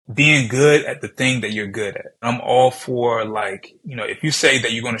being good at the thing that you're good at. I'm all for if you say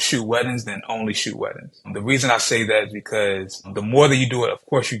that you're going to shoot weddings, then only shoot weddings. The reason I say that is because the more that you do it, of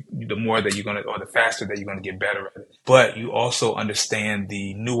course, the more that you're going to, or the faster that you're going to get better at it. But you also understand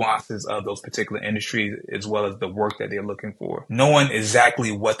the nuances of those particular industries as well as the work that they're looking for, knowing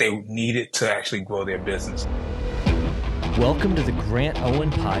exactly what they needed to actually grow their business. Welcome to the Grant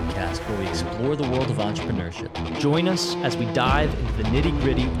Owen podcast, where we explore the world of entrepreneurship. Join us as we dive into the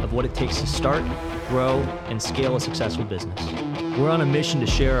nitty-gritty of what it takes to start, grow, and scale a successful business. We're on a mission to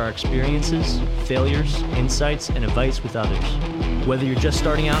share our experiences, failures, insights, and advice with others. Whether you're just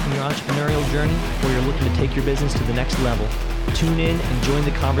starting out in your entrepreneurial journey or you're looking to take your business to the next level, tune in and join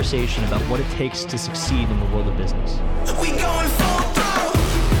the conversation about what it takes to succeed in the world of business. We going full throttle.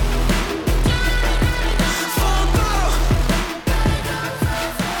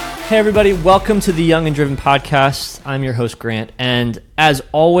 Hey everybody, welcome to the Young and Driven podcast. I'm your host, Grant, and as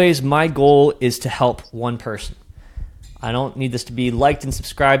always, my goal is to help one person. I don't need this to be liked and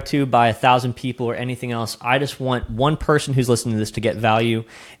subscribed to by 1,000 people or anything else. I just want one person who's listening to this to get value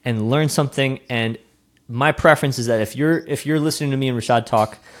and learn something, and my preference is that if you're listening to me and Rashod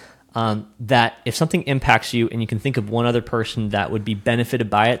talk, that if something impacts you and you can think of one other person that would be benefited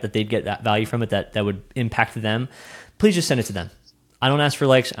by it, that they'd get that value from it, that would impact them, please just send it to them. I don't ask for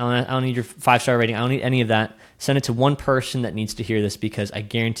likes. I don't need your 5-star rating. I don't need any of that. Send it to one person that needs to hear this, because I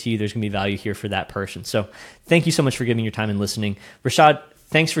guarantee you there's going to be value here for that person. So thank you so much for giving your time and listening. Rashod,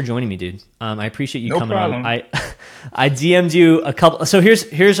 thanks for joining me, dude. I appreciate you coming on. I DM'd you a couple. So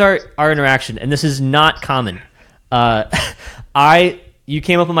here's our interaction, and this is not common. You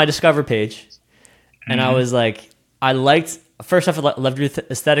came up on my Discover page, and I was like, first off, I loved your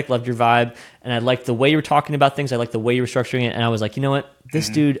aesthetic, loved your vibe, and I liked the way you were talking about things. I liked the way you were structuring it, and I was like, you know what, this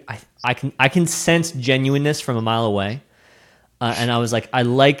dude, I can sense genuineness from a mile away, and I was like, I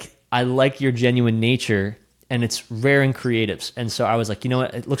like your genuine nature, and it's rare in creatives, and so I was like, you know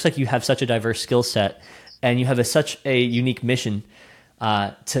what, it looks like you have such a diverse skill set, and you have such a unique mission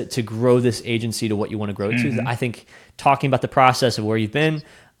to grow this agency to what you want to grow it to. I think talking about the process of where you've been.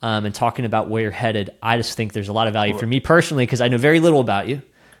 And talking about where you're headed, I just think there's a lot of value for me personally, because I know very little about you,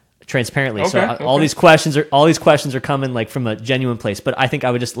 transparently. All these questions are coming like from a genuine place. But I think I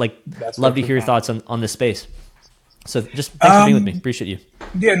would just love to hear your thoughts on this space. So just thanks for being with me. Appreciate you.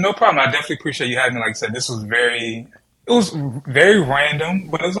 Yeah, no problem. I definitely appreciate you having me. Like I said, it was very random,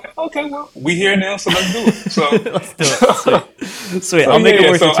 but it was like, okay, well, we here now, so let's do it. So let's do it. Sweet. I'll make it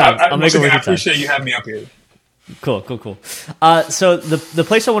worth your time. I appreciate you having me up here. Cool. So the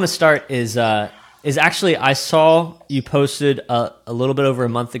place I want to start is actually, I saw you posted a little bit over a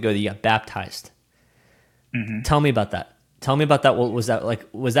month ago that you got baptized. Tell me about that. What was that like?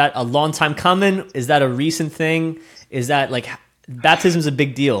 Was that a long time coming? Is that a recent thing? Is that like, baptism is a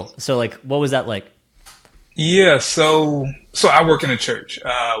big deal. So like, what was that like? Yeah. So I work in a church.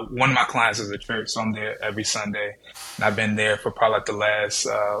 One of my clients is a church, so I'm there every Sunday, and I've been there for probably like the last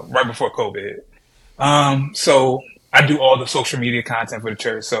right before COVID hit. So I do all the social media content for the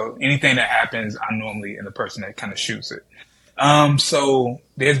church. So anything that happens, I'm normally the person that kind of shoots it. So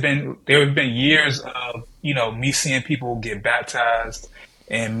there have been years of, me seeing people get baptized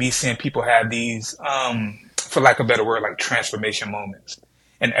and me seeing people have these, for lack of a better word, like transformation moments.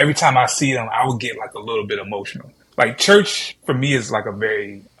 And every time I see them, I would get like a little bit emotional. Like church for me is like a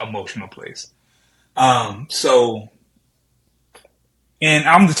very emotional place. And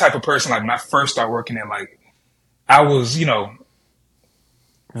I'm the type of person, like when I first started working there, like I was,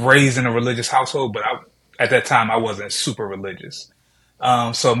 raised in a religious household, but at that time I wasn't super religious.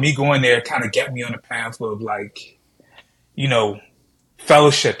 So me going there kind of got me on the path of like,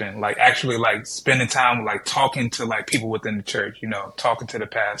 fellowshipping, like actually like spending time like talking to like people within the church, talking to the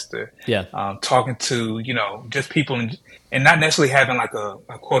pastor, talking to, just people and not necessarily having like a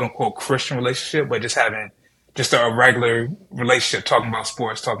quote unquote Christian relationship, but just having just a regular relationship, talking about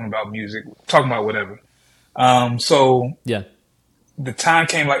sports, talking about music, talking about whatever. The time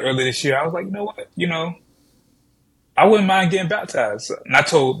came like early this year. I was like, you know what? I wouldn't mind getting baptized. And I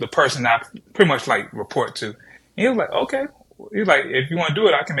told the person I pretty much like report to. And he was like, okay. He was like, if you want to do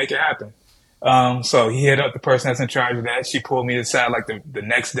it, I can make it happen. So he hit up the person that's in charge of that. She pulled me aside like the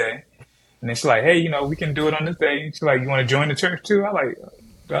next day. And then she's like, hey, we can do it on this day. She's like, you want to join the church too? I like,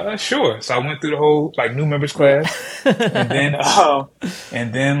 sure. So I went through the whole like new members class,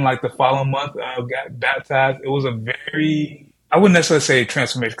 and then like the following month I got baptized. It was I wouldn't necessarily say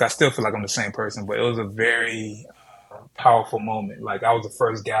transformation, because I still feel like I'm the same person, but it was a very powerful moment. Like I was the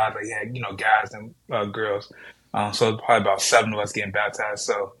first guy that had, guys and girls. So it was probably about 7 of us getting baptized.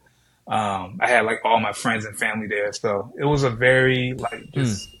 So I had like all my friends and family there. So it was a very like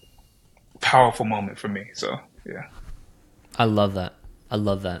just powerful moment for me. So yeah. I love that. I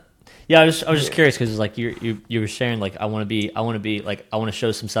love that. Yeah, I was just curious because like you were sharing like I want to be like I want to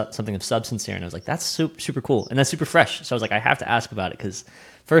show something of substance here, and I was like that's super cool and that's super fresh. So I was like I have to ask about it because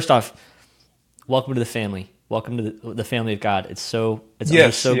first off, welcome to the family. Welcome to the family of God. I'm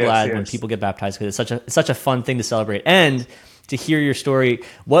just so glad when people get baptized because it's such a fun thing to celebrate and to hear your story.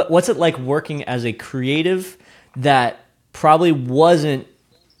 What's it like working as a creative that probably wasn't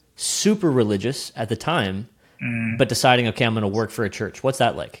super religious at the time, but deciding, okay, I'm going to work for a church. What's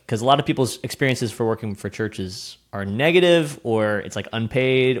that like? Because a lot of people's experiences for working for churches are negative, or it's like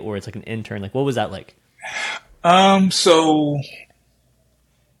unpaid, or it's like an intern. Like, what was that like? So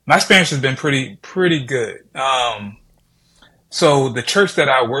my experience has been pretty good. So the church that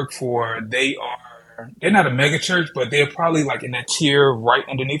I work for, they're not a mega church, but they're probably like in that tier right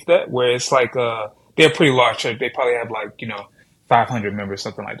underneath that, where it's like they're a pretty large church. They probably have like 500 members,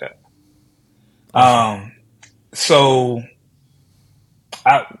 something like that. Awesome. So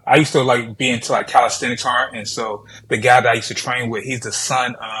I used to like be into like calisthenics hard, and so the guy that I used to train with, he's the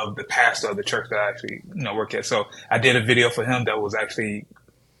son of the pastor of the church that I actually work at. So I did a video for him that was actually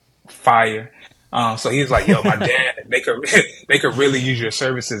fire. So he was like, "Yo, my dad, they could they could really use your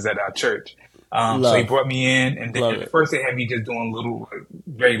services at our church." So he Love. brought me in, and then Love at it. first they had me just doing little, like,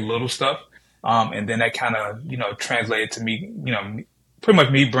 very little stuff, and then that kind of translated to me, pretty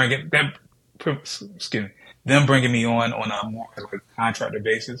much me bringing them, excuse me, them bringing me on a more like contractor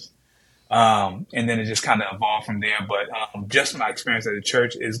basis, and then it just kind of evolved from there. But just my experience at the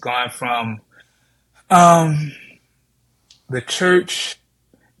church is gone from um, the church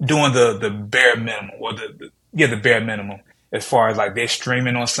doing the bare minimum, or the bare minimum, as far as like they're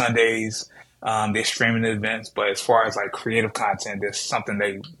streaming on Sundays, they're streaming the events, but as far as like creative content, there's something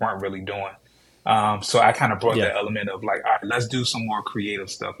they weren't really doing. So I kind of brought Yeah. that element of like, all right, let's do some more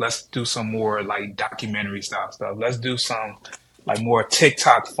creative stuff. Let's do some more like documentary style stuff. Let's do some like more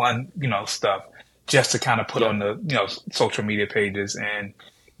TikTok fun, stuff, just to kind of put Yeah. on the, social media pages. And,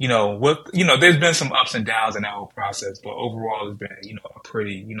 there's been some ups and downs in that whole process, but overall it's been, a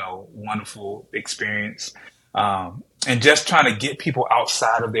pretty, wonderful experience. And just trying to get people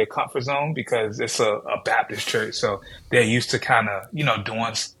outside of their comfort zone, because it's a Baptist church. So they're used to kind of,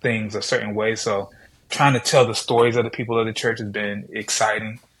 doing things a certain way. So trying to tell the stories of the people of the church has been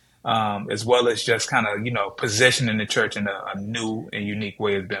exciting, as well as just kind of, positioning the church in a new and unique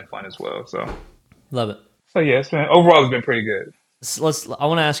way has been fun as well. Love it. So yeah, overall it's been pretty good. So I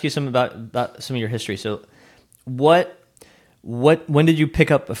want to ask you some about some of your history. So when did you pick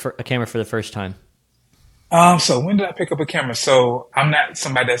up a camera for the first time? So when did I pick up a camera? So I'm not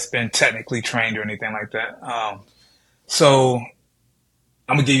somebody that's been technically trained or anything like that. So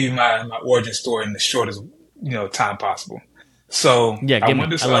I'm gonna give you my origin story in the shortest time possible. So Yeah, I give me.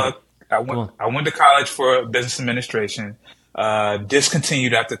 went I to like it. Come on. I went to college for business administration.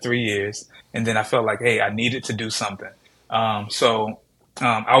 Discontinued after 3 years, and then I felt like, hey, I needed to do something. So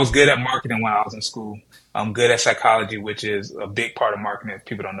I was good at marketing when I was in school. I'm good at psychology, which is a big part of marketing. If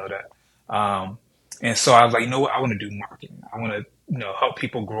people don't know that. And so I was like, you know what? I want to do marketing. I want to, help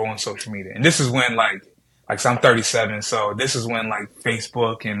people grow on social media. And this is when so I'm 37. So this is when like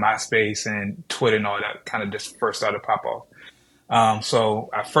Facebook and MySpace and Twitter and all that kind of just first started to pop off. So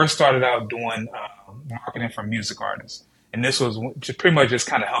I first started out doing marketing for music artists. And this was just pretty much just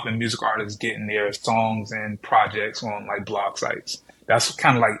kind of helping music artists getting their songs and projects on like blog sites. That's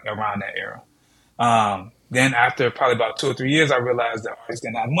kind of like around that era. Then after probably about 2 or 3 years, I realized that artists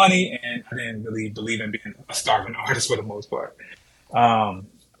didn't have money, and I didn't really believe in being a starving artist for the most part.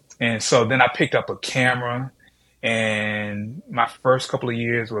 And so then I picked up a camera, and my first couple of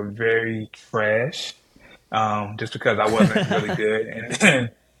years were very trash, just because I wasn't really good.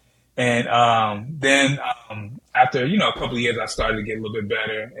 And then after a couple of years, I started to get a little bit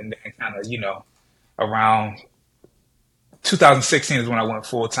better, and then kind of around 2016 is when I went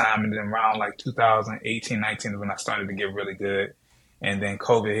full time, and then around like 2018, 19 is when I started to get really good. And then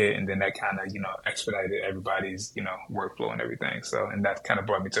COVID hit, and then that kind of expedited everybody's workflow and everything. So, and that kind of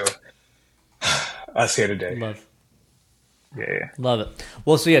brought me to us here today. Yeah. Love it.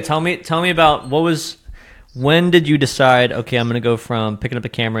 Well, so yeah, tell me about when did you decide, okay, I'm going to go from picking up a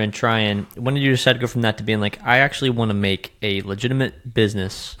camera and when did you decide to go from that to being like, I actually want to make a legitimate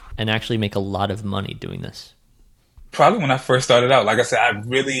business and actually make a lot of money doing this? Probably when I first started out. Like I said, I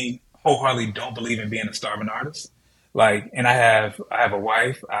really wholeheartedly don't believe in being a starving artist. Like, and I have a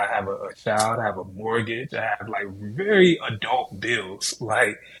wife, I have a child, I have a mortgage, I have like very adult bills,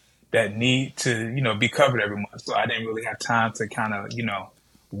 like that need to, be covered every month. So I didn't really have time to kind of,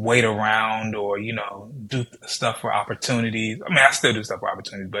 wait around or, do stuff for opportunities. I mean, I still do stuff for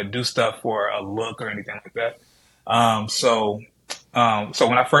opportunities, but do stuff for a look or anything like that. So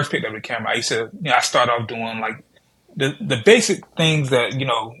when I first picked up the camera, I used to, I started off doing like the basic things that,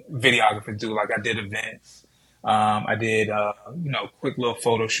 videographers do. Like I did events. I did, quick little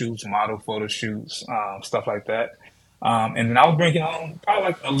photo shoots, model photo shoots, stuff like that. And then I was bringing home probably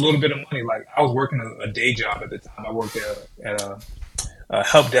like a little bit of money. Like I was working a day job at the time. I worked at a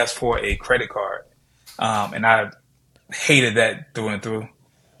help desk for a credit card. And I hated that through and through.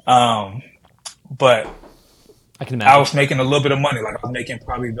 But I can I imagine. was making a little bit of money. Like I was making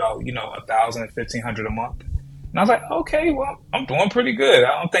probably about, 1,000, 1,500 a month. And I was like, okay, well, I'm doing pretty good.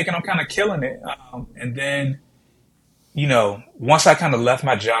 I'm thinking I'm kind of killing it. And then, once I kind of left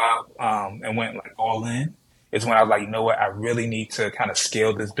my job, and went like all in, is when I was like, you know what, I really need to kind of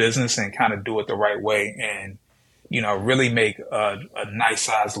scale this business and kind of do it the right way and, really make a nice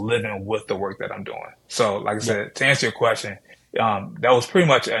size living with the work that I'm doing. So like I Yeah. said, to answer your question, that was pretty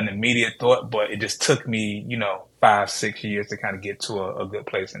much an immediate thought, but it just took me, 5, 6 years to kind of get to a good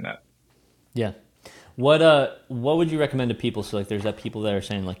place in that. Yeah. What would you recommend to people? So like, there's that people that are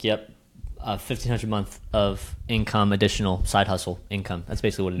saying like, yep, 1,500 a month of income, additional side hustle income. That's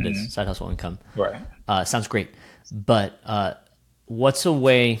basically what it is. Side hustle income. Right. Sounds great. But what's a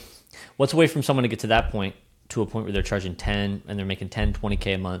way from someone to get to that point, to a point where they're charging 10 and they're making 10,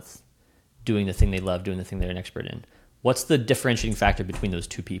 20K a month, doing the thing they love, doing the thing they're an expert in? What's the differentiating factor between those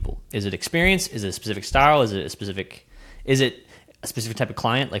two people? Is it experience? Is it a specific style? Is it a specific type of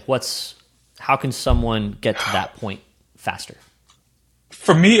client? Like how can someone get to that point faster?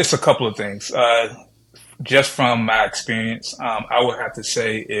 For me, it's a couple of things. Just from my experience, I would have to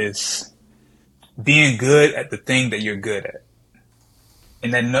say is being good at the thing that you're good at.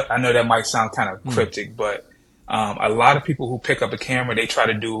 And then I know that might sound kind of cryptic, but a lot of people who pick up a camera, they try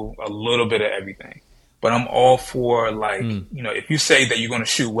to do a little bit of everything. But I'm all for like, if you say that you're going to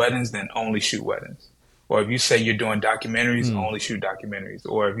shoot weddings, then only shoot weddings. Or if you say you're doing documentaries, only shoot documentaries.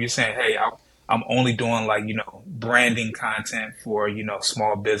 Or if you're saying, hey, I'm only doing like, branding content for,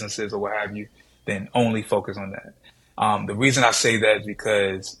 small businesses or what have you, then only focus on that. The reason I say that is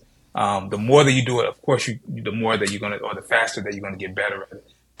because the more that you do it, of course, the more that you're going to, or the faster that you're going to get better at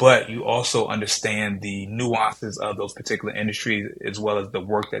it. But you also understand the nuances of those particular industries as well as the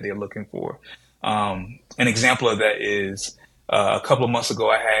work that they're looking for. An example of that is a couple of months ago,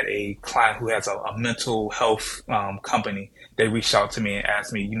 I had a client who has a mental health company. They reached out to me and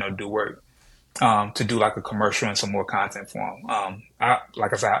asked me, do work to do like a commercial and some more content for them.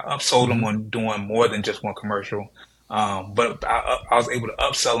 Like I said, I upsold them on doing more than just one commercial. But I was able to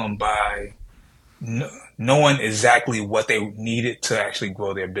upsell them by knowing exactly what they needed to actually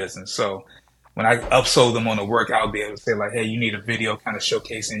grow their business. So when I upsold them on the work, I'll be able to say like, hey, you need a video kind of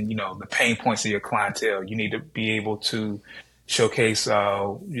showcasing, the pain points of your clientele. You need to be able to showcase,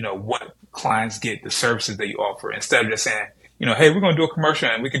 what clients get, the services that you offer, instead of just saying, hey, we're going to do a commercial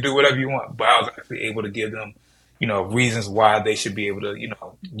and we can do whatever you want. But I was actually able to give them, reasons why they should be able to,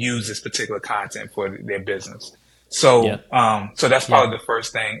 use this particular content for their business. So, so that's probably the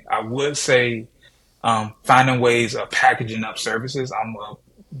first thing. I would say, finding ways of packaging up services. I'm a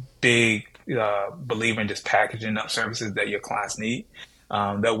big believer in just packaging up services that your clients need.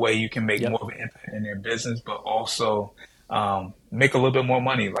 That way you can make more of an impact in their business, but also make a little bit more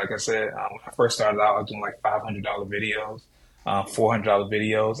money. Like I said, when I first started out, I was doing like $500 videos, $400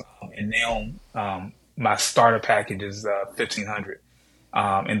 videos, and now my starter package is $1,500,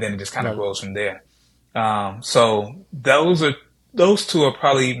 and then it just kind of grows from there. So those two are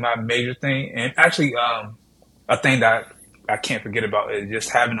probably my major thing, and actually a thing that I can't forget about is just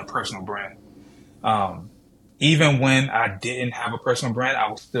having a personal brand. Even when I didn't have a personal brand,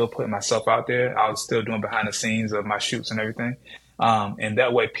 I was still putting myself out there. I was still doing behind the scenes of my shoots and everything. And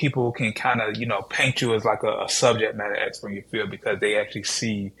that way people can kind of, paint you as like a subject matter expert in your field because they actually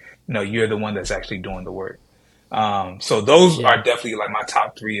see, you're the one that's actually doing the work. So those are definitely like my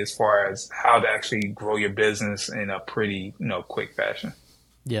top three as far as how to actually grow your business in a pretty, quick fashion.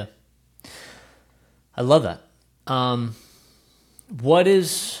 Yeah. I love that.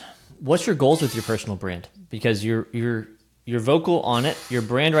 What's your goals with your personal brand? Because you're vocal on it. Your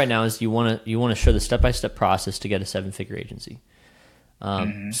brand right now is you want to show the step-by-step process to get a 7-figure agency.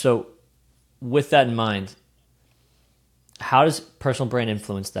 So with that in mind, how does personal brand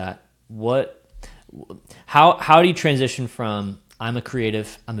influence that? How do you transition from I'm a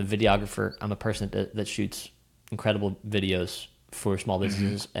creative, I'm a videographer, I'm a person that shoots incredible videos for small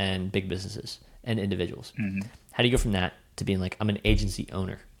businesses and big businesses and individuals. How do you go from that to being like, I'm an agency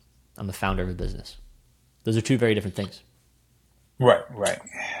owner, I'm the founder of a business? Those are two very different things. Right, right.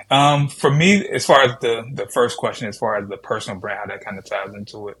 For me, as far as the first question, as far as the personal brand, how that kind of ties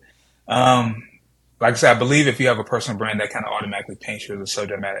into it. Um, like I said, I believe if you have a personal brand, that kind of automatically paints you as a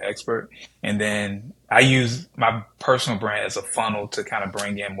subject matter expert. And then I use my personal brand as a funnel to kind of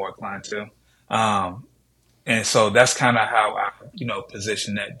bring in more clientele. Um, and so that's kind of how I,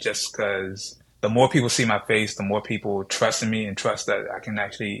 position that, just because the more people see my face, the more people trust in me and trust that I can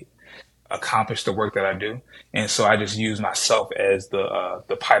actually accomplish the work that I do. And so I just use myself as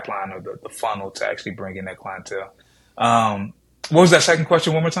the pipeline or the funnel to actually bring in that clientele. Um, what was that second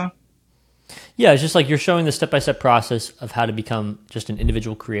question one more time? Yeah, it's just like you're showing the step-by-step process of how to become just an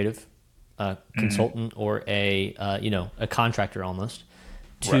individual creative consultant or a contractor almost,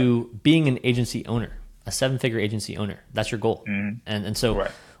 Right. to being an agency owner, a seven-figure agency owner. That's your goal. And so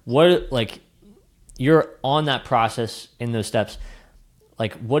Right. what, like, you're on that process in those steps.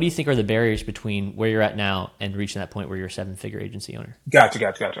 Like, what do you think are the barriers between where you're at now and reaching that point where you're a seven-figure agency owner? Gotcha.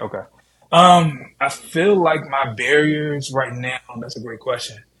 Okay. I feel like my barriers right now, that's a great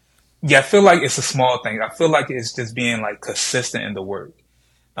question. Yeah, I feel like it's a small thing. I feel like it's just being like consistent in the work.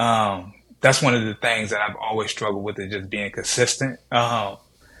 That's one of the things that I've always struggled with, is just being consistent. As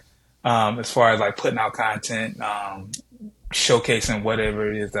far as like putting out content, showcasing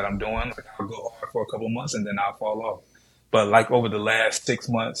whatever it is that I'm doing. Like, I'll go hard for a couple of months and then I'll fall off. But like over the last 6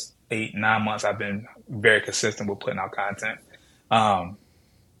 months, 8, 9 months, I've been very consistent with putting out content. Um,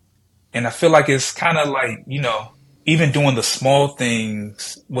 and I feel like it's kind of like, even doing the small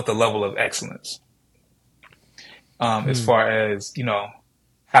things with a level of excellence. As far as,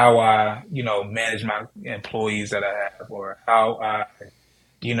 how I, manage my employees that I have, or how I,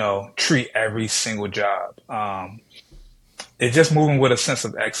 treat every single job. It's just moving with a sense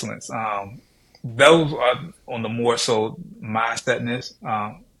of excellence. Those are on the more so mindfulness,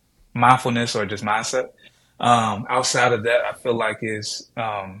 or just mindset. Outside of that, I feel like is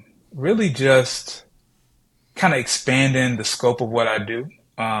really just kind of expanding the scope of what I do,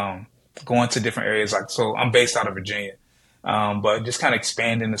 going to different areas. Like, so I'm based out of Virginia, but just kind of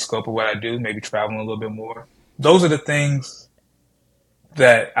expanding the scope of what I do, maybe traveling a little bit more. Those are the things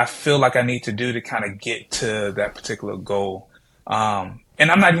that I feel like I need to do to kind of get to that particular goal. And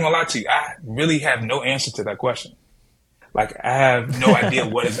I'm not even gonna lie to you, I really have no answer to that question. Like, I have no idea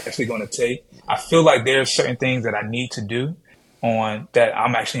what it's actually going to take. I feel like there are certain things that I need to do on that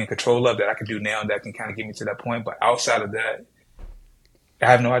I'm actually in control of, that I can do now, that can kind of get me to that point. But outside of that, I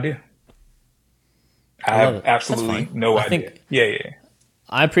have no idea. I I love have it. That's absolutely fine. no I idea. think Yeah.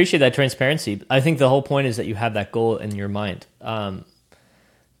 I appreciate that transparency. I think the whole point is that you have that goal in your mind.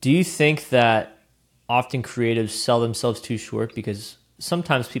 Do you think that often creatives sell themselves too short? Because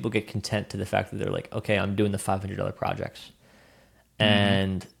sometimes people get content to the fact that they're like, okay, I'm doing the $500 projects.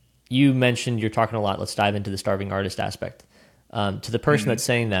 And you mentioned you're talking a lot. Let's dive into the starving artist aspect. To the person that's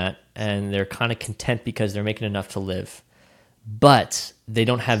saying that, and they're kind of content because they're making enough to live, but they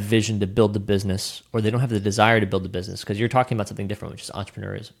don't have vision to build the business, or they don't have the desire to build the business, because you're talking about something different, which is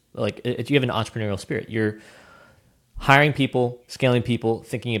entrepreneurism. Like, you have an entrepreneurial spirit. You're hiring people, scaling people,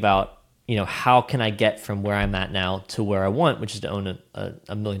 thinking about, how can I get from where I'm at now to where I want, which is to own a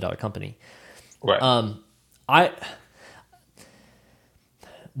 $1 million company. Right. I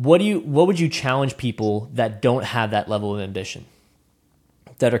what would you challenge people that don't have that level of ambition,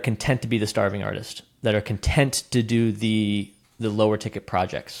 that are content to be the starving artist, that are content to do the lower ticket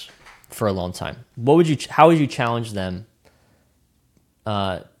projects for a long time? How would you challenge them?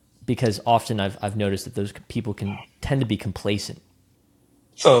 Because often I've noticed that those people can tend to be complacent.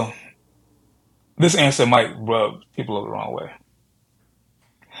 So this answer might rub people the wrong way.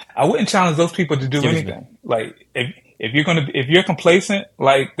 I wouldn't challenge those people to do Give it to me. anything. Like, if you're complacent,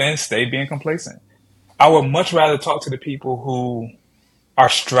 like, then stay being complacent. I would much rather talk to the people who are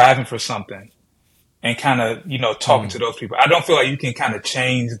striving for something, and kind of, talking to those people. I don't feel like you can kind of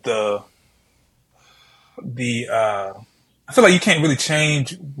change the I feel like you can't really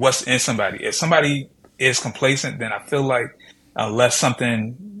change what's in somebody. If somebody is complacent, then I feel like unless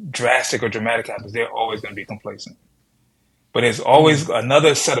something drastic or dramatic happens, they're always going to be complacent. But there's always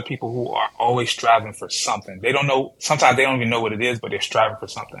another set of people who are always striving for something. They don't know, sometimes they don't even know what it is, but they're striving for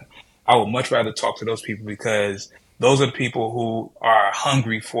something. I would much rather talk to those people, because those are the people who are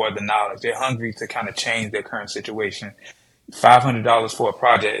hungry for the knowledge. They're hungry to kind of change their current situation. $500 for a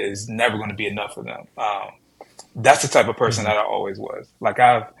project is never going to be enough for them. That's the type of person that I always was. Like,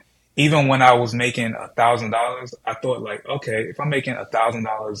 even when I was making $1,000, I thought, like, okay, if I'm making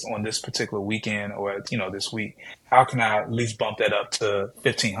 $1,000 on this particular weekend, or, this week, how can I at least bump that up to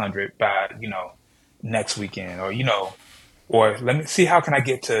 1,500 by, next weekend, or let me see, how can I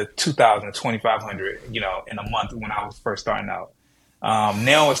get to 2,000, 2,500, in a month when I was first starting out.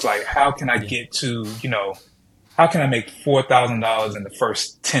 Now it's like, how can I Yeah. get to, how can I make $4,000 in the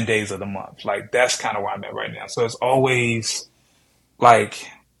first 10 days of the month? Like, that's kind of where I'm at right now. So it's always like,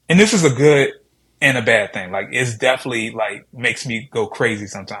 and this is a good and a bad thing. Like, it's definitely like makes me go crazy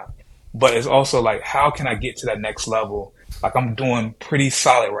sometimes, but it's also like, how can I get to that next level? Like, I'm doing pretty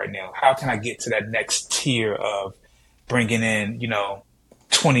solid right now. How can I get to that next tier of bringing in,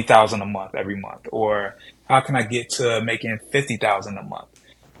 20,000 a month every month? Or how can I get to making 50,000 a month?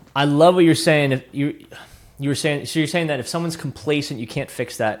 I love what you're saying. If you were saying, so you're saying that if someone's complacent, you can't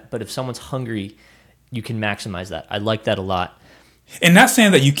fix that, but if someone's hungry, you can maximize that. I like that a lot. And not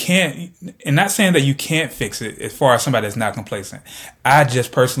saying that you can't, and not saying that you can't fix it as far as somebody that's not complacent. I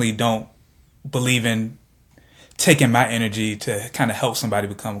just personally don't believe in taking my energy to kind of help somebody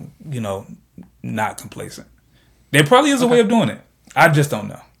become, not complacent. There probably is a way Okay. of doing it. I just don't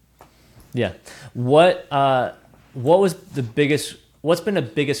know. Yeah. What was the biggest? What's been the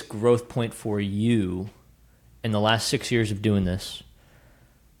biggest growth point for you in the last 6 years of doing this?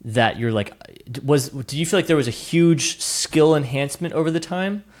 That you're like, do you feel like there was a huge skill enhancement over the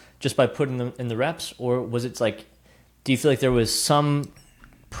time just by putting them in the reps, or was it like, do you feel like there was some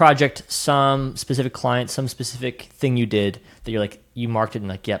project, some specific client, some specific thing you did that you're like, you marked it and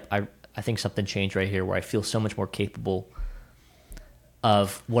like, yep, I think something changed right here where I feel so much more capable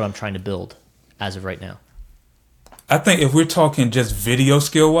of what I'm trying to build as of right now? I think if we're talking just video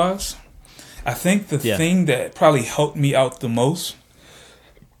skill wise, I think the Yeah. thing that probably helped me out the most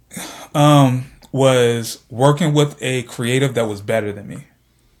was working with a creative that was better than me.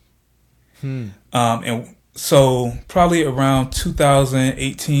 And so probably around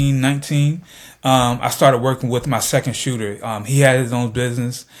 2018, 19, I started working with my second shooter. He had his own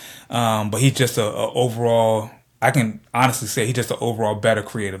business, but he's just a overall, I can honestly say he's just an overall better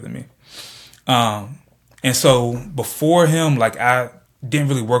creative than me. And so before him, like I didn't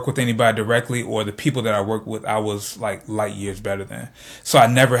really work with anybody directly, or the people that I worked with, I was like light years better than. So I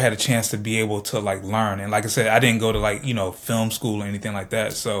never had a chance to be able to like learn. And like I said, I didn't go to like, film school or anything like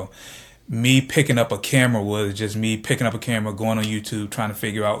that. So me picking up a camera was just me picking up a camera, going on YouTube, trying to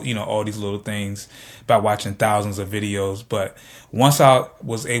figure out, all these little things by watching thousands of videos. But once I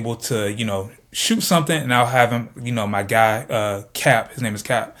was able to, shoot something, and I'll have him, my guy, Cap, his name is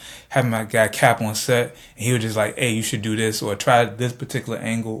Cap, having my guy Cap on set, and he was just like, hey, you should do this, or try this particular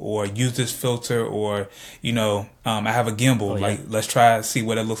angle, or use this filter, or, I have a gimbal, Oh, yeah. like, let's try to see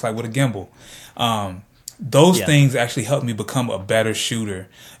what it looks like with a gimbal. Those Yeah. things actually helped me become a better shooter,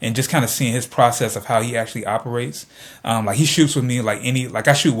 and just kind of seeing his process of how he actually operates. Like he shoots with me like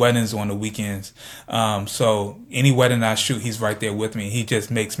I shoot weddings on the weekends. So any wedding I shoot, he's right there with me. He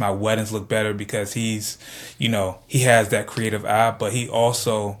just makes my weddings look better because he's, he has that creative eye, but he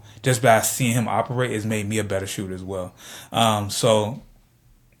also, just by seeing him operate, has made me a better shooter as well. So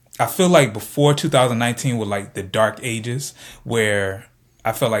I feel like before 2019 were like the dark ages where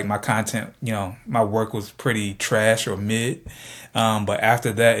I felt like my content, my work was pretty trash or mid. But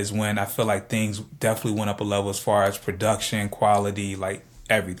after that is when I feel like things definitely went up a level as far as production, quality, like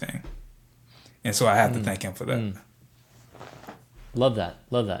everything. And so I have to thank him for that. Love that.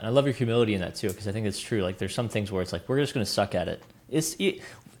 Love that. And I love your humility in that too, because I think it's true. Like there's some things where it's like, we're just going to suck at it.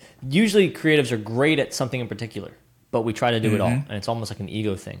 Usually creatives are great at something in particular, but we try to do it all. And it's almost like an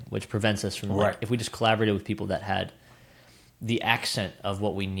ego thing, which prevents us from like, Right. if we just collaborated with people that had the accent of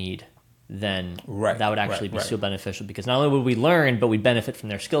what we need, then Right, that would actually right, be right. so beneficial, because not only would we learn, but we benefit from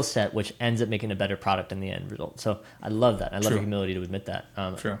their skill set, which ends up making a better product in the end result. So I love that. I love True. your humility to admit that.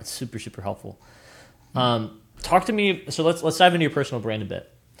 True. It's super, super helpful. Talk to me. So let's dive into your personal brand a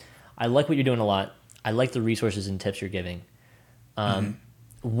bit. I like what you're doing a lot. I like the resources and tips you're giving.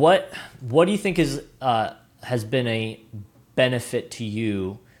 What do you think has been a benefit to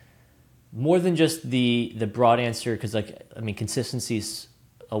you, more than just the broad answer? Because consistency is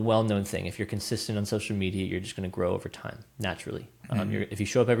a well-known thing. If you're consistent on social media, you're just going to grow over time naturally. If you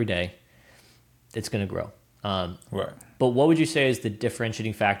show up every day, it's going to grow. Right. But what would you say is the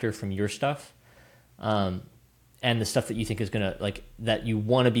differentiating factor from your stuff, and the stuff that you think is going to that you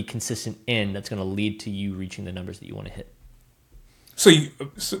want to be consistent in, that's going to lead to you reaching the numbers that you want to hit? So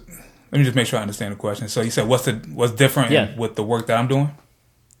let me just make sure I understand the question. So you said what's different with the work that I'm doing?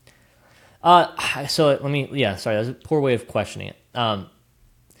 So sorry, that was a poor way of questioning it.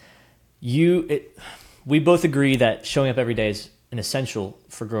 We both agree that showing up every day is an essential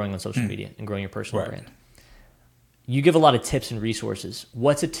for growing on social media and growing your personal Right. brand. You give a lot of tips and resources.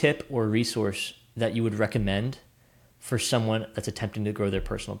 What's a tip or a resource that you would recommend for someone that's attempting to grow their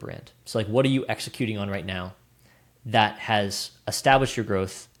personal brand? So what are you executing on right now that has established your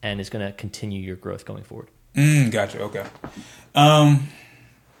growth and is going to continue your growth going forward? Gotcha. Okay. Um,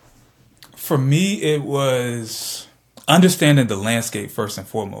 for me, it was understanding the landscape first and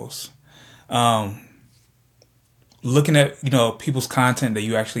foremost. Um, looking at people's content that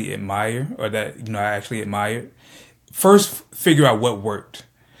you actually admire or that I actually admired. First, figure out what worked.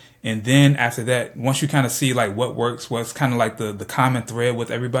 And then after that, once you kind of see like what works, what's kind of like the common thread with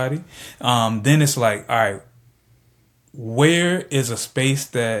everybody, then it's like, all right, where is a space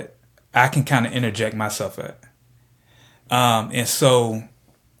that I can kind of interject myself at? And so,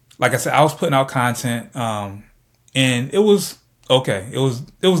 like I said, I was putting out content, and it was okay. It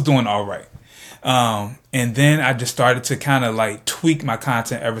was doing all right. And then I just started to kind of like tweak my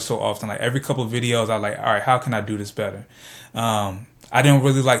content ever so often. Like every couple of videos, I like, all right, how can I do this better? I didn't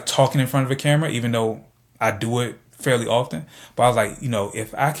really like talking in front of a camera, even though I do it fairly often. But I was like,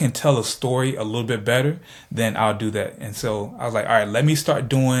 if I can tell a story a little bit better, then I'll do that. And so I was like, all right, let me start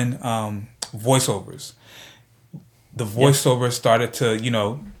doing voiceovers. The voiceovers started to,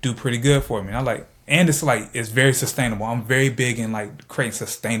 do pretty good for me. And I like, and it's very sustainable. I'm very big in like creating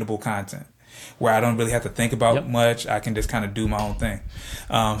sustainable content where I don't really have to think about much. I can just kind of do my own thing.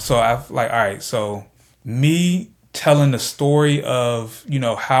 So I've like, all right, so me telling the story of,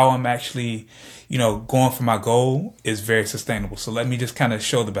 how I'm actually, going for my goal is very sustainable. So let me just kind of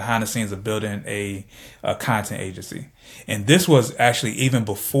show the behind the scenes of building a content agency. And this was actually even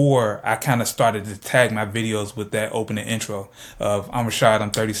before I kind of started to tag my videos with that opening intro of I'm Rashod,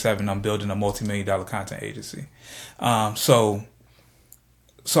 I'm 37, I'm building a multi-million-dollar content agency. So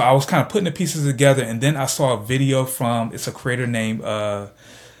I was kind of putting the pieces together, and then I saw a video from, it's a creator named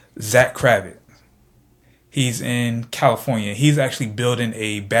Zach Kravitz. He's in California. He's actually building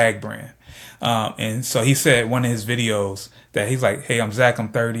a bag brand. And so he said one of his videos that he's like, hey, I'm Zach, I'm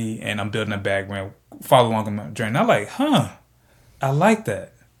 30, and I'm building a bag brand. Follow along on my journey. And I'm like, I like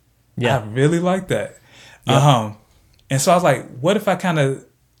that. Yeah. I really like that. Yeah. And so I was like, what if I kind of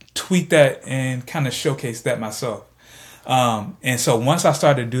tweak that and kind of showcase that myself? And so once I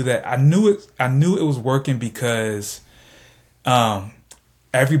started to do that, I knew it was working because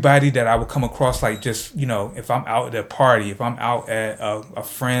everybody that I would come across, like just, if I'm out at a party, if I'm out at a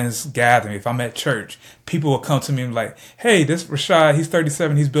friend's gathering, if I'm at church, people will come to me and be like, hey, this Rashod, he's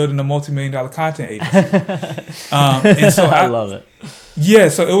 37, he's building a multi-million-dollar content agency. And so I love it. Yeah,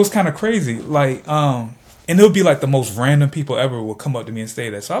 so it was kind of crazy. Like, and it would be like the most random people ever will come up to me and say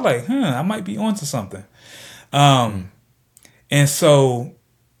that. So I'm like, I might be onto something. And so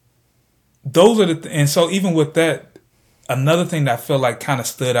those are and so even with that, another thing that I feel like kind of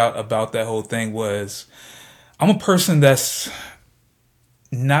stood out about that whole thing was I'm a person that's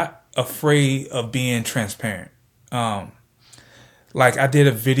not afraid of being transparent. Like I did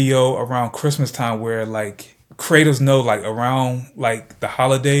a video around Christmas time where like creators know like around like the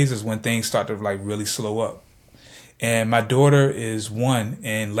holidays is when things start to like really slow up. And my daughter is 1,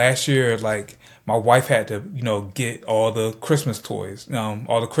 and last year like my wife had to, get all the Christmas toys,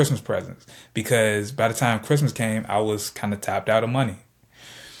 all the Christmas presents, because by the time Christmas came, I was kind of tapped out of money.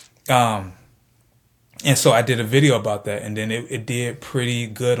 And so I did a video about that, and then it did pretty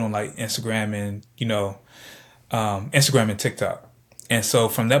good on like Instagram and, Instagram and TikTok. And so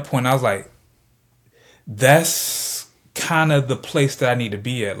from that point, I was like, that's kind of the place that I need to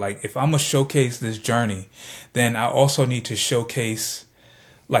be at. Like, if I'm going to showcase this journey, then I also need to showcase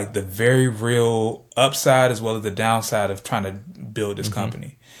like the very real upside as well as the downside of trying to build this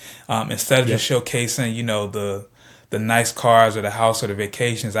company. Instead of just showcasing, the nice cars or the house or the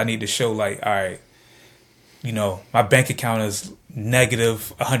vacations, I need to show like, all right, my bank account is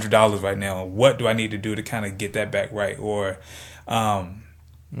negative $100 right now. What do I need to do to kind of get that back right? Or I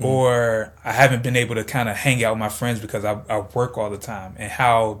haven't been able to kind of hang out with my friends because I work all the time, and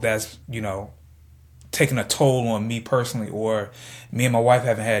how that's, taking a toll on me personally, or me and my wife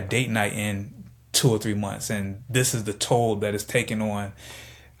haven't had a date night in 2 or 3 months, and this is the toll that is taking on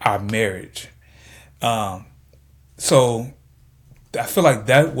our marriage. So I feel like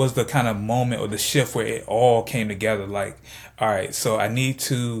that was the kind of moment or the shift where it all came together. Like, all right, so I need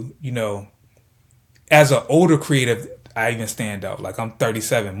to, as an older creative, I even stand out. Like, I'm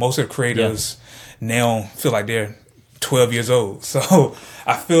 37. Most of the creators now feel like they're 12 years old. So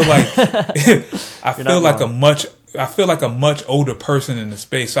I feel like I feel like a much older person in the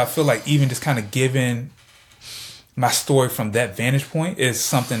space. So I feel like even just kind of giving my story from that vantage point is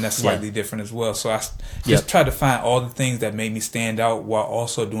something that's slightly different as well. So I just try to find all the things that made me stand out while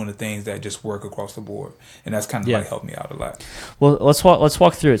also doing the things that just work across the board. And that's kind of like helped me out a lot. Well, let's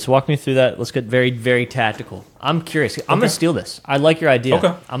walk through it. So walk me through that. Let's get very, very tactical. I'm curious. I'm going to steal this. I like your idea.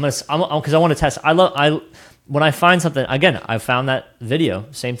 Okay. Because I want to test. When I find something, again, I found that video,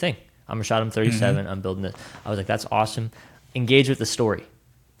 same thing. I'm Rashod, I'm 37, I'm building this. I was like, that's awesome. Engage with the story.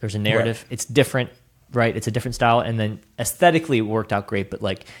 There's a narrative. Right. It's different, right? It's a different style. And then aesthetically it worked out great. But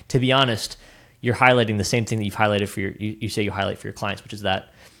like, to be honest, you're highlighting the same thing that you've highlighted for you say you highlight for your clients, which is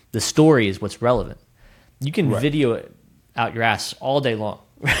that the story is what's relevant. You can video it out your ass all day long.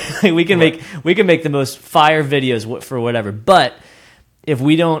 we can make the most fire videos for whatever. But if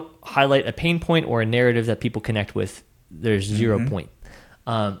we don't highlight a pain point or a narrative that people connect with, there's 0 point.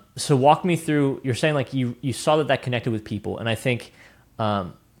 So walk me through. You're saying like you saw that connected with people, and I think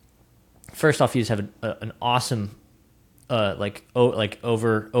first off, you just have an awesome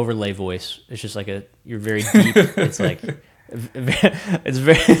overlay voice. It's just like you're very deep. It's like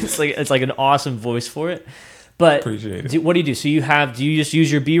it's like an awesome voice for it. But appreciate it. What do you do? So do you just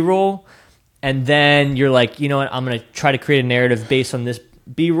use your B-roll, and then you're like, you know what, I'm going to try to create a narrative based on this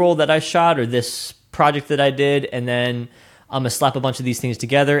B-roll that I shot or this project that I did, and then I'm going to slap a bunch of these things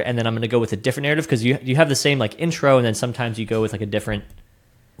together, and then I'm going to go with a different narrative, because you have the same like intro, and then sometimes you go with like a different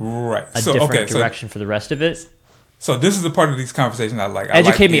direction for the rest of it. So this is the part of these conversations I like.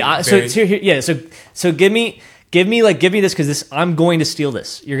 Educate me. So give me this, because I'm going to steal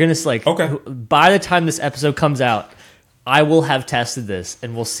this. You're going to by the time this episode comes out, I will have tested this,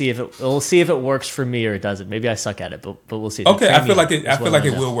 and we'll see if it works for me or it doesn't. Maybe I suck at it, but we'll see. Okay, I feel like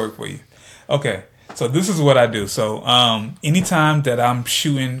it will work for you. Okay, so this is what I do. So anytime that I'm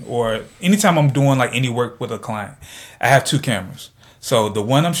shooting or anytime I'm doing like any work with a client, I have 2 cameras. So the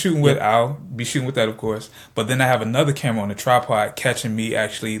one I'm shooting with, I'll be shooting with that, of course. But then I have another camera on the tripod catching me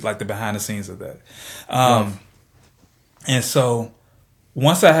actually like the behind the scenes of that. And so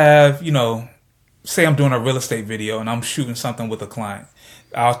once I have, say I'm doing a real estate video and I'm shooting something with a client,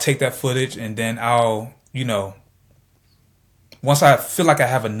 I'll take that footage, and then I'll, once I feel like I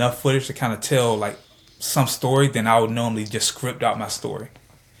have enough footage to kind of tell like some story, then I would normally just script out my story.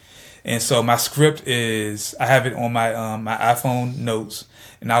 And so my script is, I have it on my my iPhone notes,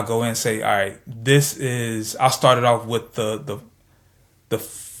 and I'll go in and say, all right, I'll start it off with the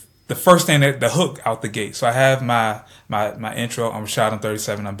first thing, the hook out the gate. So I have my intro. I'm Rashod, I'm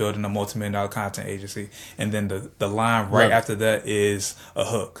 37. I'm building a multi-million-dollar content agency, and then the line right after that is a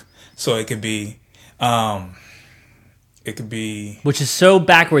hook. So it could be, which is so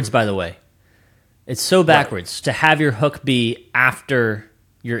backwards, by the way. It's so backwards to have your hook be after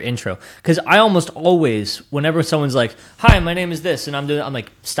your intro, because I almost always, whenever someone's like, "Hi, my name is this," and I'm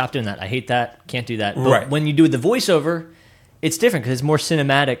like, "Stop doing that. I hate that. Can't do that." But when you do the voiceover, it's different because it's more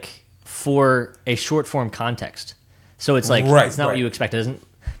cinematic for a short form context. So it's like it's not what you expect. It isn't.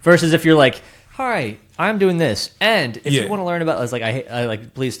 Versus if you're like, "Hi, I'm doing this," and if you want to learn about, I was like, I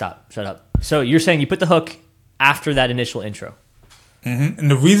like, please stop, shut up. So you're saying you put the hook after that initial intro. Mm-hmm. And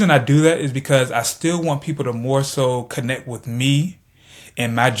the reason I do that is because I still want people to more so connect with me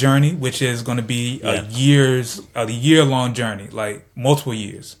and my journey, which is going to be a year-long journey, like multiple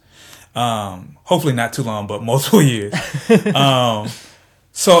years. Hopefully not too long, but multiple years.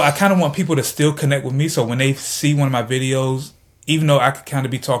 So I kind of want people to still connect with me. So when they see one of my videos, even though I could kind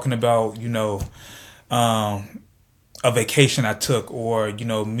of be talking about, a vacation I took, or,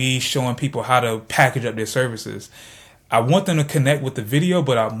 me showing people how to package up their services, I want them to connect with the video,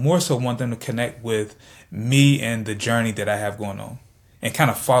 but I more so want them to connect with me and the journey that I have going on, and kind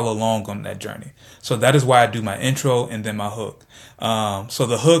of follow along on that journey. So that is why I do my intro and then my hook. So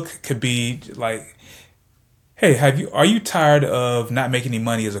the hook could be like, "Hey, are you tired of not making any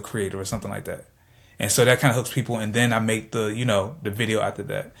money as a creator," or something like that. And so that kind of hooks people, and then I make the video after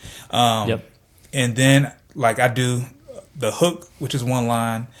that. And then like I do the hook, which is one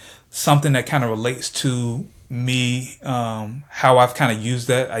line, something that kind of relates to me, how I've kind of used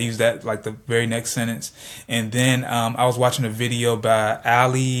that. I use that like the very next sentence. And then I was watching a video by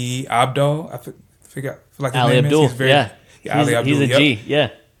Ali Abdul. I feel like his Ali name Abdul. is. Ali Abdul. He's a G. Yeah.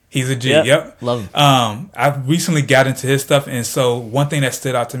 He's a G. Yep. Love him. I recently got into his stuff, and so one thing that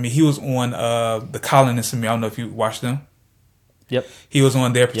stood out to me, he was on The Colonists and Me. I don't know if you watched them. Yep. He was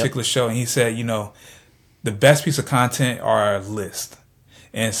on their particular show, and he said, the best piece of content are lists.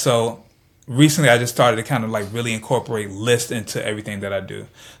 And so recently I just started to kind of like really incorporate lists into everything that I do.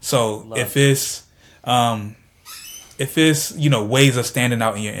 So if it's ways of standing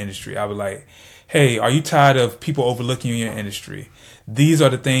out in your industry, I would like, "Hey, are you tired of people overlooking you in your industry? These are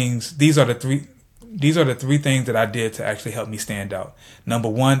the three things that I did to actually help me stand out. Number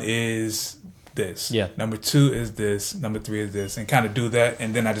 1 is this. Yeah. Number 2 is this. Number 3 is this," and kind of do that,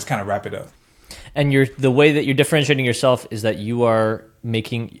 and then I just kind of wrap it up. And the way that you're differentiating yourself is that you are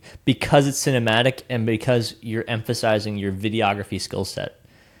making, because it's cinematic and because you're emphasizing your videography skill set.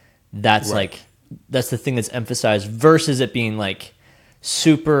 That's that's the thing that's emphasized, versus it being like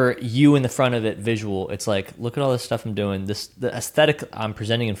super you in the front of it visual. It's like, look at all this stuff I'm doing. The aesthetic I'm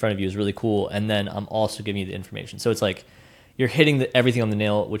presenting in front of you is really cool, and then I'm also giving you the information. So it's like you're hitting everything on the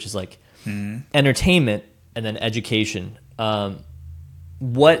nail, which is like entertainment and then education.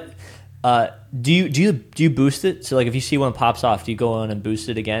 What do you boost it? So like if you see one pops off, do you go on and boost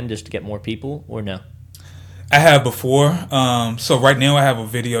it again just to get more people, or no? I have before. So right now I have a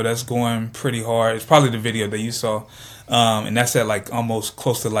video that's going pretty hard. It's probably the video that you saw. And that's at like almost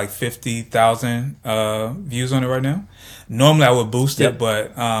close to like 50,000 views on it right now. Normally I would boost it,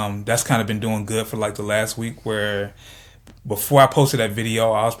 but that's kind of been doing good for like the last week, where before I posted that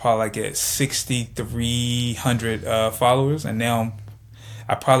video, I was probably like at 6,300 followers, and now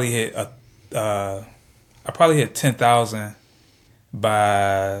I probably hit 10,000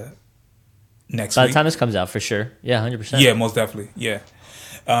 by next By week. the time this comes out, for sure. Yeah, 100%. Yeah, most definitely. Yeah.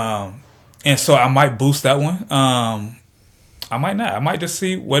 And so I might boost that one. I might not. I might just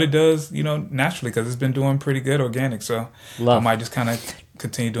see what it does, naturally, because it's been doing pretty good organic. So I might just kind of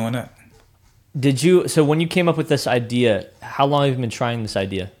continue doing that. So when you came up with this idea, how long have you been trying this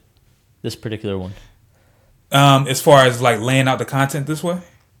idea, this particular one? As far as like laying out the content this way?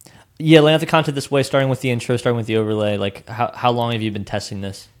 Yeah, laying out the content this way, starting with the intro, starting with the overlay. Like how long have you been testing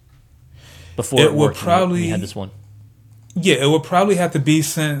this before it worked when you had this one? Yeah, it would probably have to be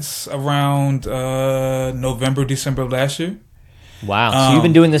since around November, December of last year. Wow. So you've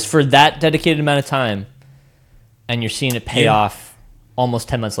been doing this for that dedicated amount of time, and you're seeing it pay off almost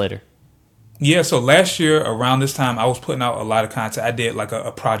 10 months later. Yeah, so last year around this time, I was putting out a lot of content. I did like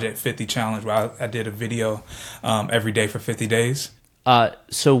a Project 50 challenge where I did a video every day for 50 days.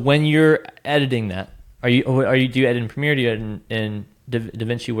 So when you're editing that, do you edit in Premiere? Do you edit in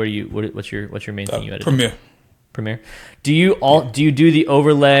DaVinci? What's your main thing you edit? Premiere. Do you do the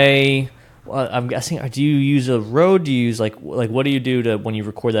overlay? I'm guessing. Do you use a Rode? Do you use like what do you do to when you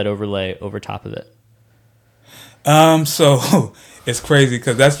record that overlay over top of it? So it's crazy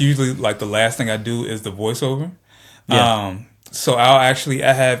because that's usually like the last thing I do is the voiceover. Yeah. So I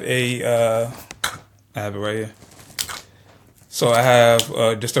have I have it right here. So I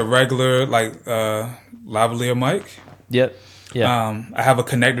have just a regular like lavalier mic. Yep. Yeah. I have a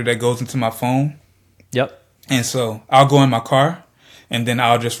connector that goes into my phone. Yep. And so I'll go in my car and then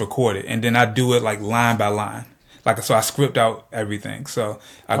I'll just record it. And then I do it like line by line. So I script out everything. So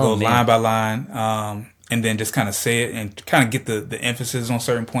I go line by line, and then just kind of say it and kind of get the emphasis on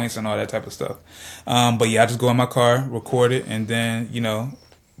certain points and all that type of stuff. But yeah, I just go in my car, record it, and then,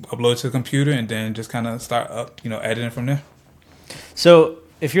 upload it to the computer and then just kind of start editing from there. So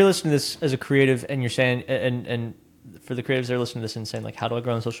if you're listening to this as a creative and you're saying, and for the creatives that are listening to this and saying like, how do I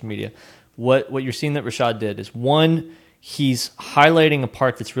grow on social media? What you're seeing that Rashod did is, one, he's highlighting a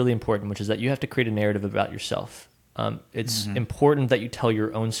part that's really important, which is that you have to create a narrative about yourself. It's important that you tell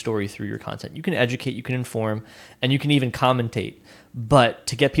your own story through your content. You can educate, you can inform, and you can even commentate. But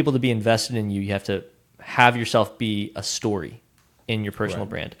to get people to be invested in you, you have to have yourself be a story in your personal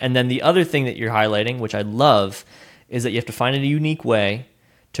brand. And then the other thing that you're highlighting, which I love, is that you have to find a unique way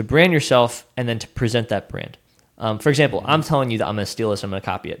to brand yourself and then to present that brand. For example, I'm telling you that I'm going to steal this, I'm going to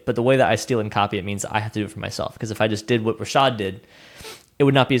copy it. But the way that I steal and copy it means that I have to do it for myself. Because if I just did what Rashod did, it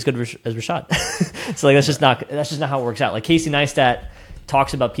would not be as good as Rashod. So like that's just not how it works out. Like Casey Neistat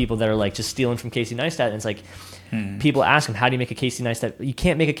talks about people that are like just stealing from Casey Neistat, and it's like people ask him, how do you make a Casey Neistat? You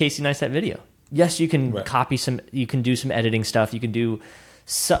can't make a Casey Neistat video. Yes, you can copy you can do some editing stuff, you can do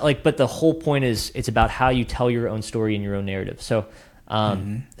but the whole point is it's about how you tell your own story and your own narrative. So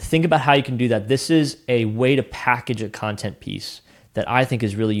think about how you can do that. This is a way to package a content piece that I think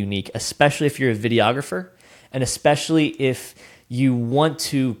is really unique, especially if you're a videographer and especially if you want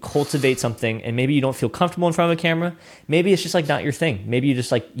to cultivate something and maybe you don't feel comfortable in front of a camera. Maybe it's just like not your thing. Maybe you just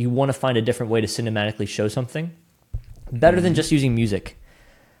like you want to find a different way to cinematically show something. Better than just using music.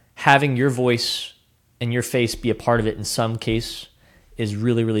 Having your voice and your face be a part of it in some case is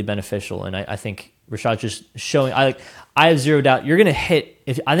really, really beneficial. And I think Rashod's just showing, I have zero doubt you're going to hit,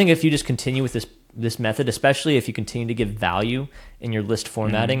 if you just continue with this method, especially if you continue to give value in your list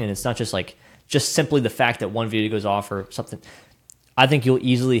formatting, and it's not just simply the fact that one video goes off or something. I think you'll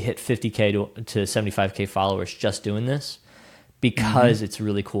easily hit 50K to 75K followers just doing this because it's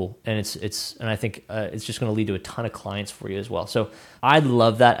really cool. And and I think it's just going to lead to a ton of clients for you as well. So I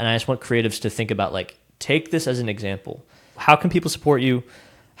love that. And I just want creatives to think about take this as an example. How can people support you?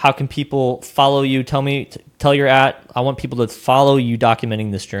 How can people follow you? Tell your @. I want people to follow you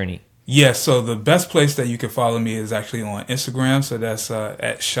documenting this journey. Yes, so the best place that you can follow me is actually on Instagram. So that's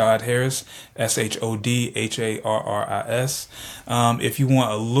at Shod Harris, ShodHarris. If you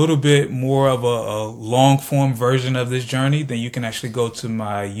want a little bit more of a long form version of this journey, then you can actually go to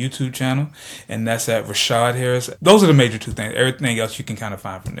my YouTube channel, and that's at Rashod Harris. Those are the major two things. Everything else you can kind of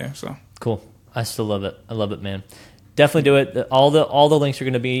find from there. So Cool. I still love it. I love it, man. Definitely do it. All the links are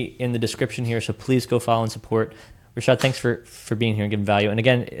going to be in the description here, so please go follow and support. Rashod, thanks for being here and giving value. And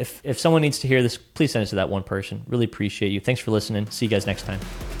again, if someone needs to hear this, please send it to that one person. Really appreciate you. Thanks for listening. See you guys next time.